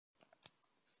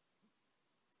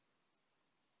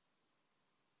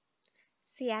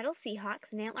Seattle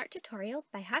Seahawks Nail Art Tutorial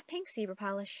by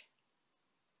Hotpinkzebrapolish.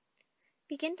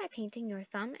 Begin by painting your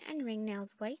thumb and ring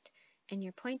nails white and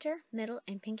your pointer, middle,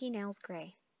 and pinky nails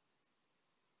gray.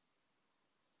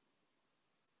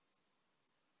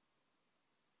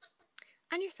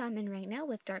 On your thumb and ring nail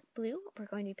with dark blue, we're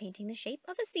going to be painting the shape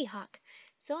of a Seahawk.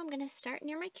 So I'm going to start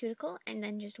near my cuticle and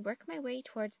then just work my way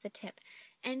towards the tip.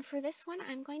 And for this one,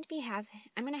 I'm going to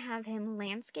have him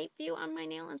landscape view on my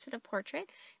nail instead of portrait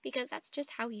because that's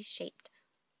just how he's shaped.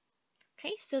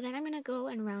 Okay, so then I'm going to go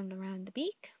and round around the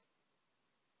beak.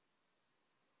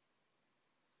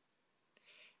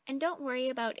 And don't worry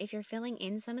about if you're filling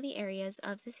in some of the areas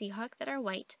of the Seahawk that are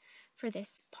white for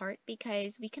this part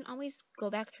because we can always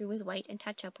go back through with white and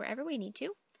touch up wherever we need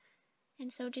to.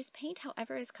 And so just paint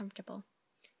however is comfortable.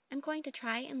 I'm going to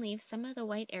try and leave some of the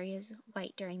white areas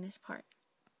white during this part.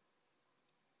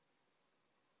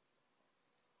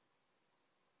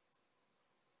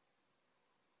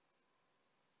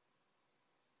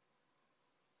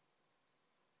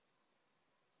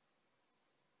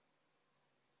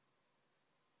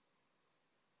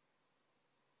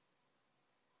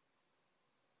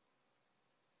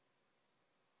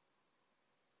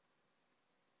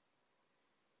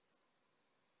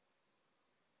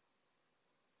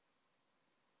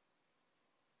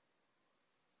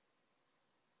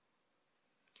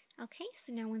 Okay,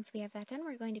 so now once we have that done,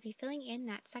 we're going to be filling in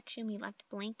that section we left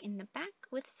blank in the back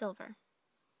with silver.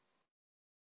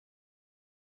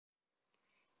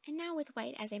 And now with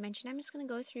white, as I mentioned, I'm just going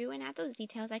to go through and add those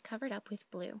details I covered up with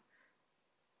blue.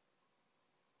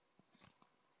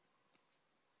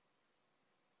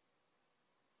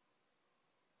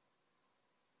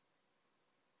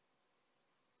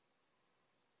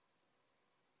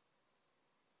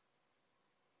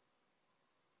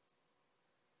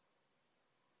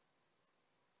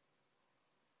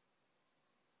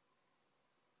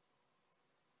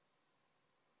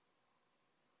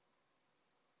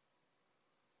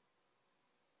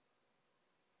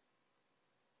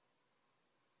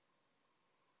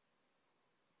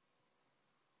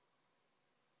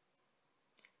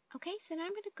 Okay, so now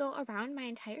I'm going to go around my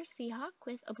entire Seahawk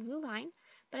with a blue line,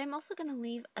 but I'm also going to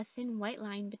leave a thin white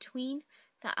line between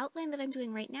the outline that I'm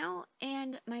doing right now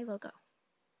and my logo.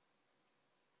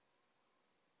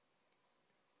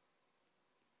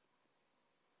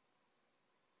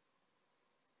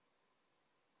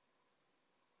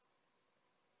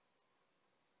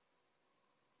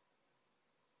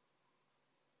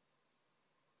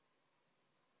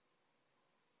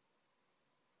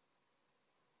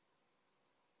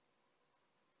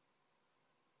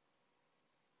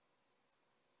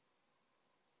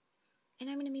 And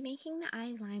I'm going to be making the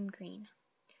eye lime green.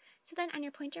 So then on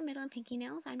your pointer, middle, and pinky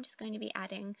nails, I'm just going to be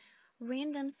adding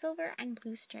random silver and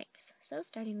blue stripes. So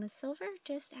starting with silver,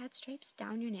 just add stripes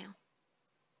down your nail.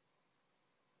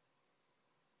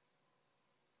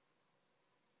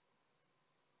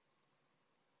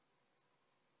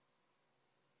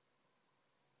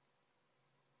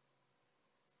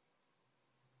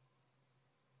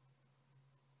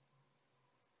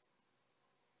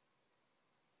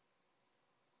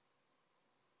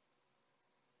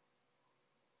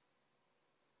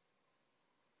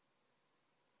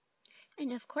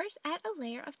 And of course, add a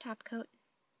layer of top coat.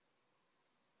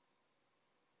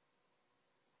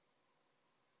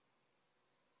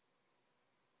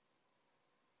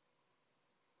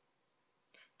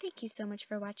 Thank you so much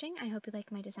for watching. I hope you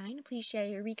like my design. Please share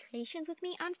your recreations with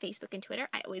me on Facebook and Twitter.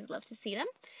 I always love to see them.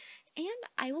 And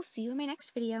I will see you in my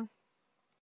next video.